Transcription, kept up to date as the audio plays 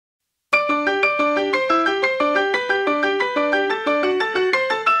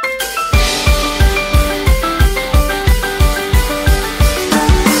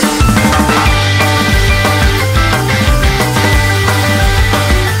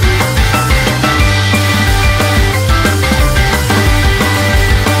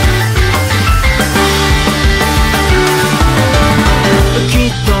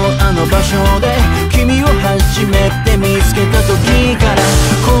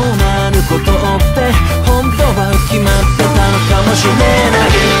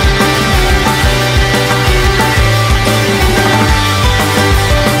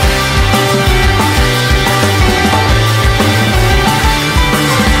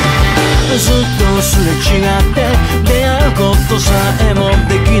れ違って出会うことさえも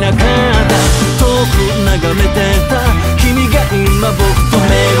できなかった。遠く眺めてた君が今僕と目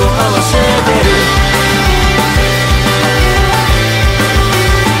を合わせてる。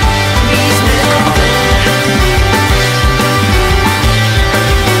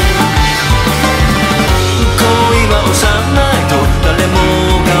恋は幼いと誰も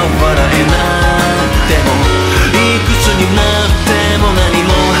が笑えなくても、いくつになっても何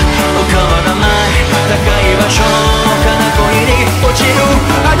も変わらない高い場所から恋に落ちる。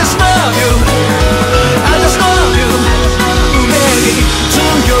 I just love you I just love you baby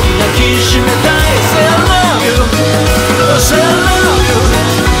強く抱きしめたい Say I love you Say I love you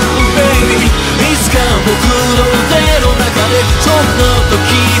baby いつか僕の腕の中でその時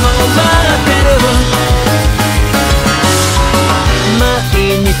を待ってる。毎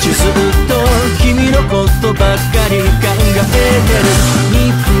日ずっと君のことばっかり考えてる。憎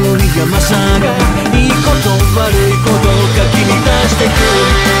い山さがいいこと悪いことかき乱してく。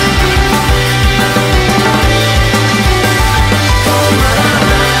止まら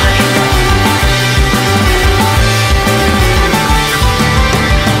ない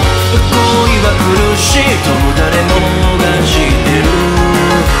恋は苦しいと誰もが知ってる。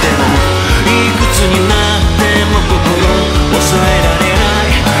でもいくつになっても心忘れられな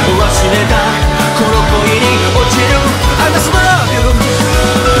い忘れたこの恋に落ちる。 I just love you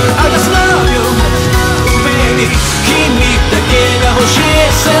I just love you baby 君だけが欲しい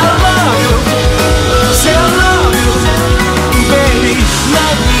Say I love you Say I love you baby 何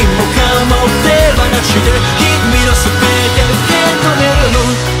もかも手放して君の全て受け止める。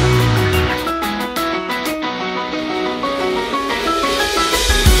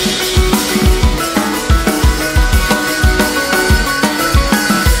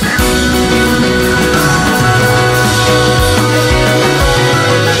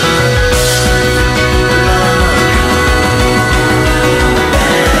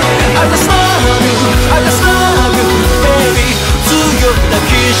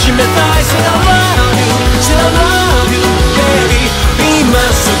締めたい Say I love you Say I love you baby 今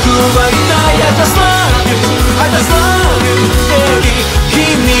すぐ会いたい I just love you I just love you baby 君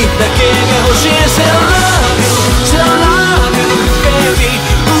だけが欲しい Say I love you Say I love you baby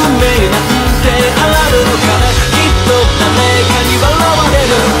運命なんてあるのかな。きっと誰かに笑われ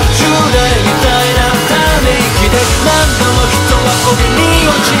る従来みたいなため息で何度も人は俺に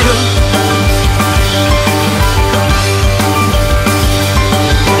落ちる。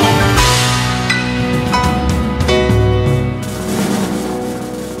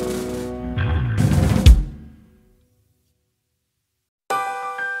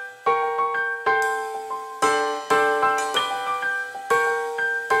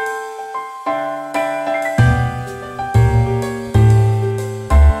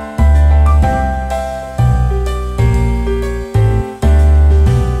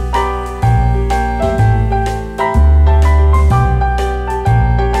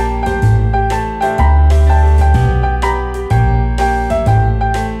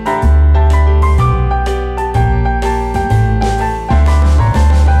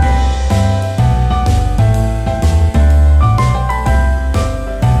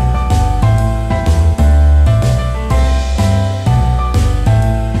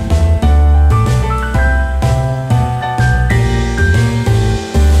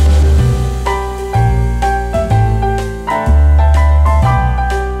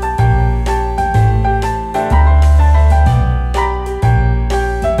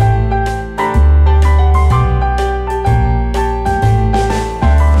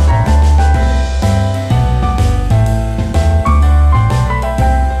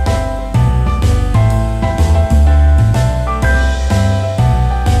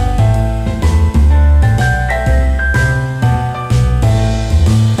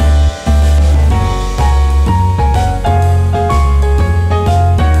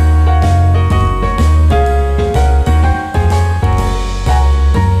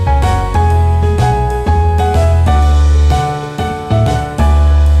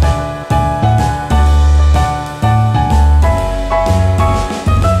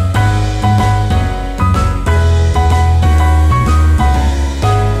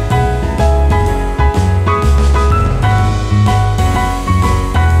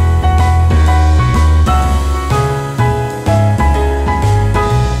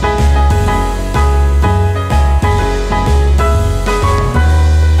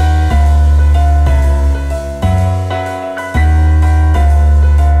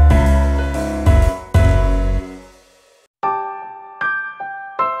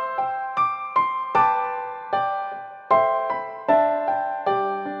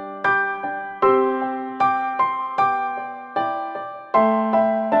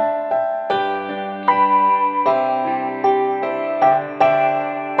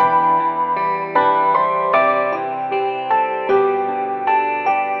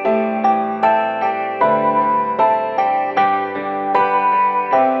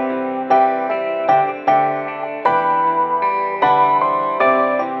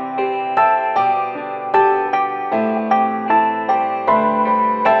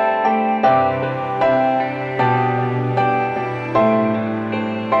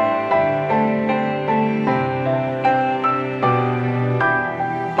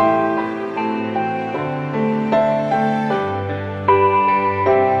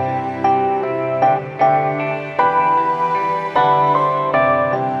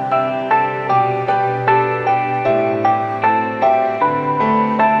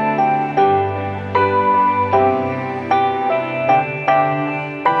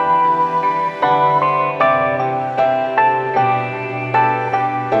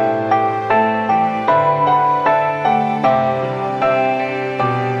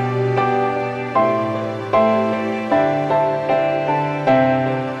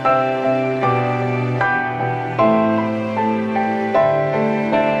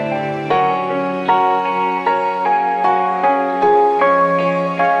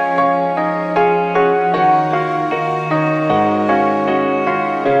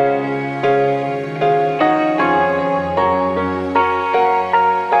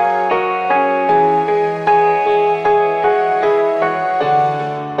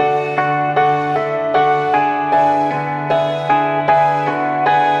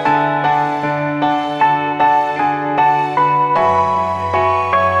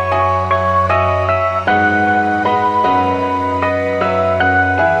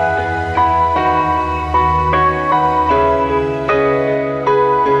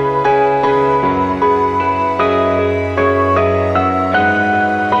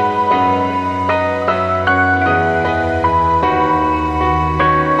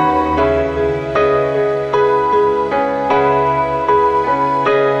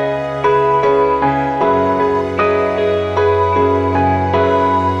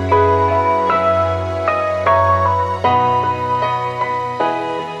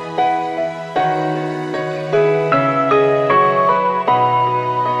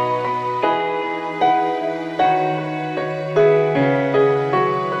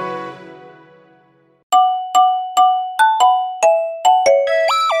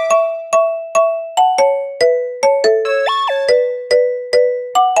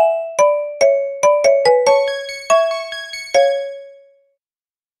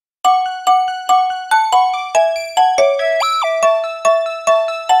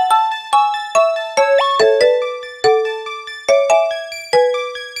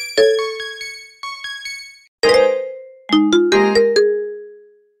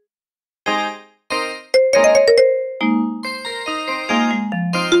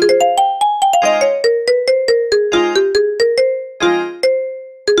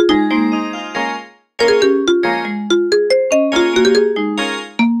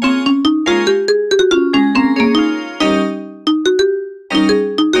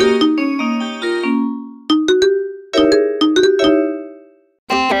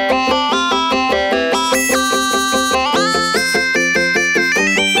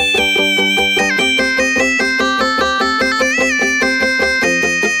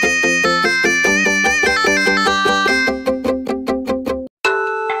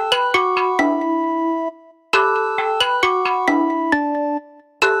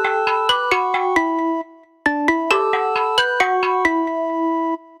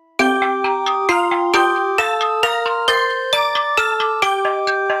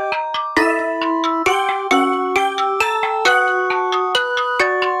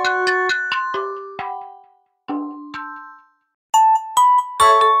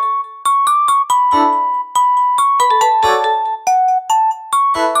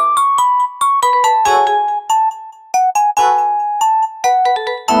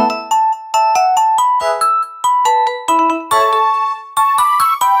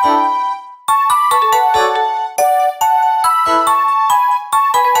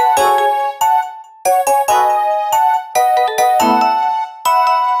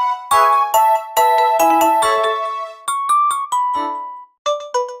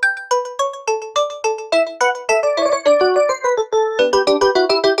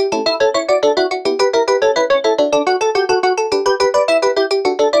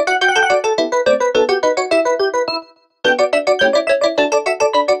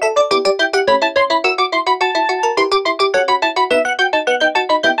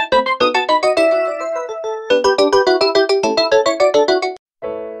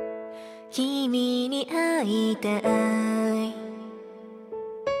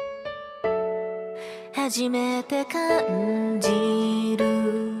初めて感じる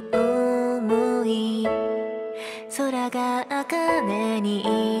想い、空が茜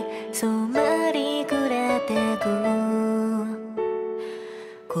に染まり暮れてく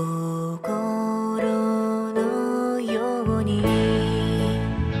心のように。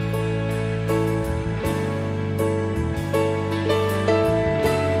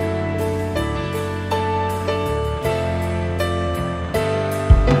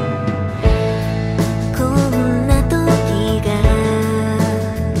こんな時が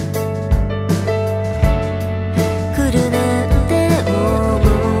来るなんて思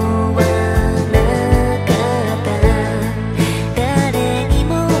わなかった。誰にも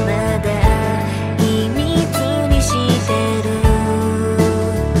まだ秘密にしてる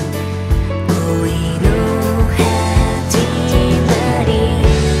恋の始まり。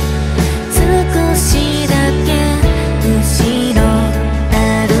少しだけ後ろ歩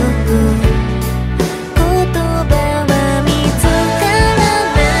く言葉は見つから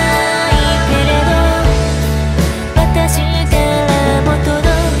ないけれど、私からも届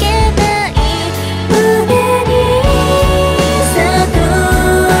けたい胸に咲く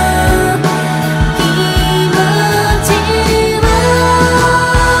気持ちを。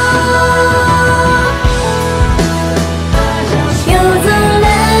夜空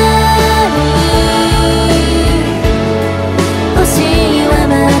に星は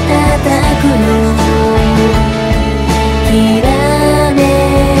瞬くよ。きらめ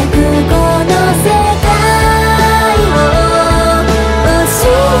くこの世界を教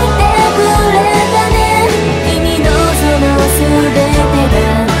えてくれたね。君のその全てが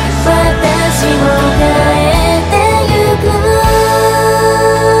私を変えてゆく。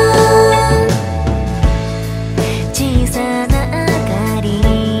小さな明かり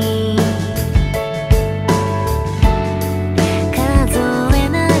数え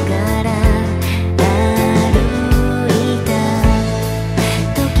ながら歩いた。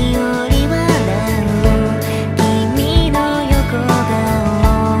時折笑う君の横顔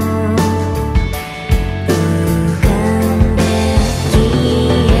浮かんで消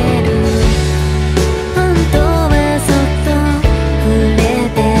える。本当はそっと触れ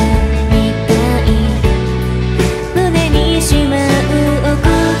てみたい。胸にしまう臆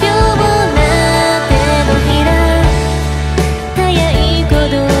病な手のひら、早い鼓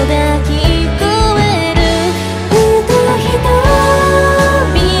動が聞こえる。歌ひと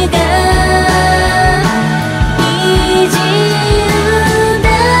みが意地だ。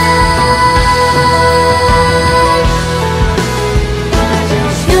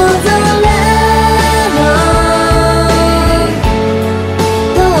夜空の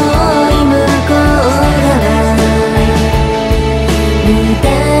遠い向こう側、見た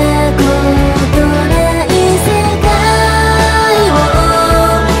ことない世界を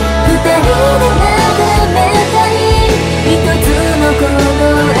二人で眺めたい。一つのこの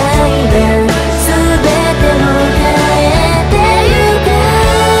愛が全てを変えてゆく。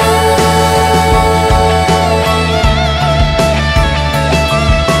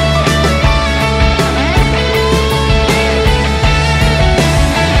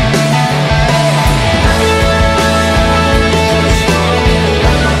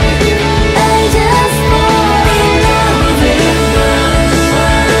I just fall in love with you.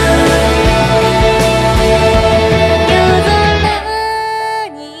 夜空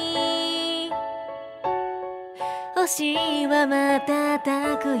に星は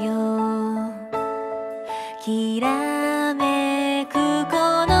瞬くよ。きらめくこ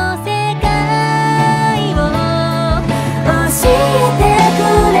の世界を教えてく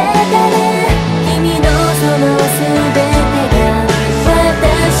れたね。君のその全てが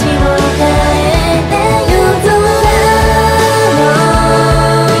私を変えて。夜空の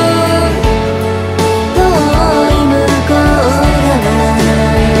遠い向こう側、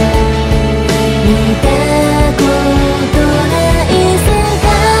見たことない世界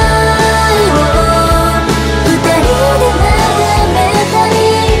を二人で眺めたい。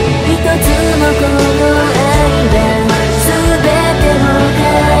一つのこの愛が全てを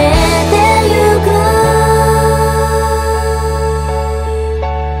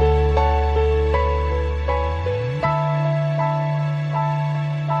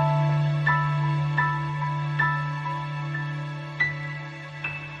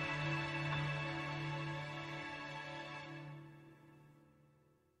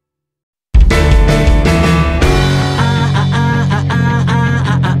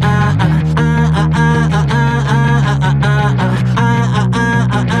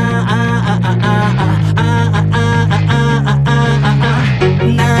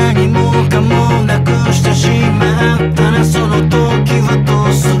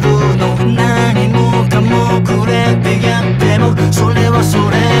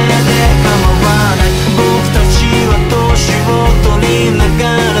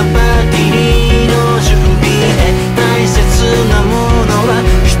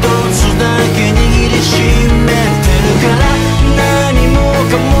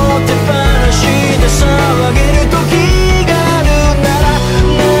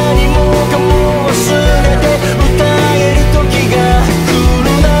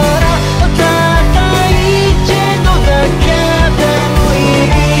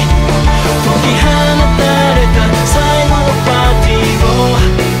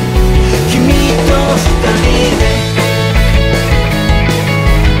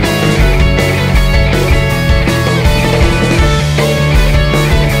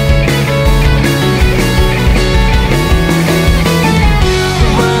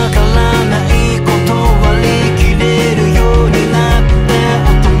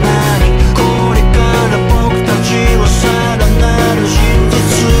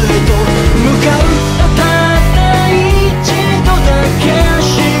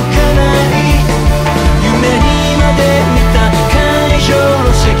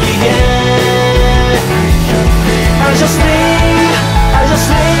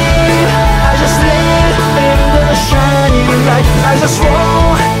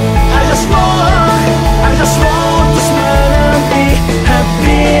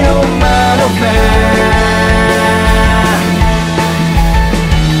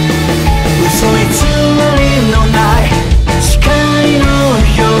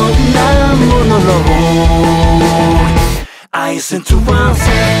sent to one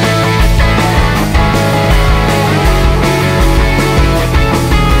set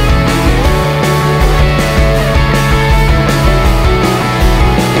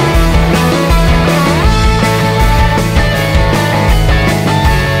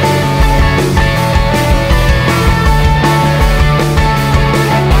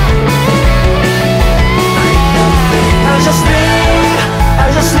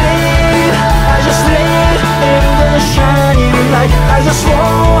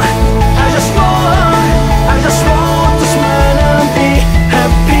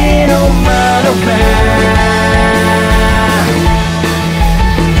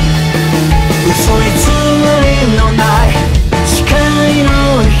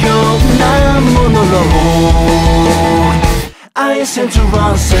I sent to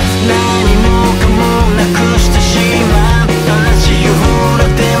run set 何もかもなく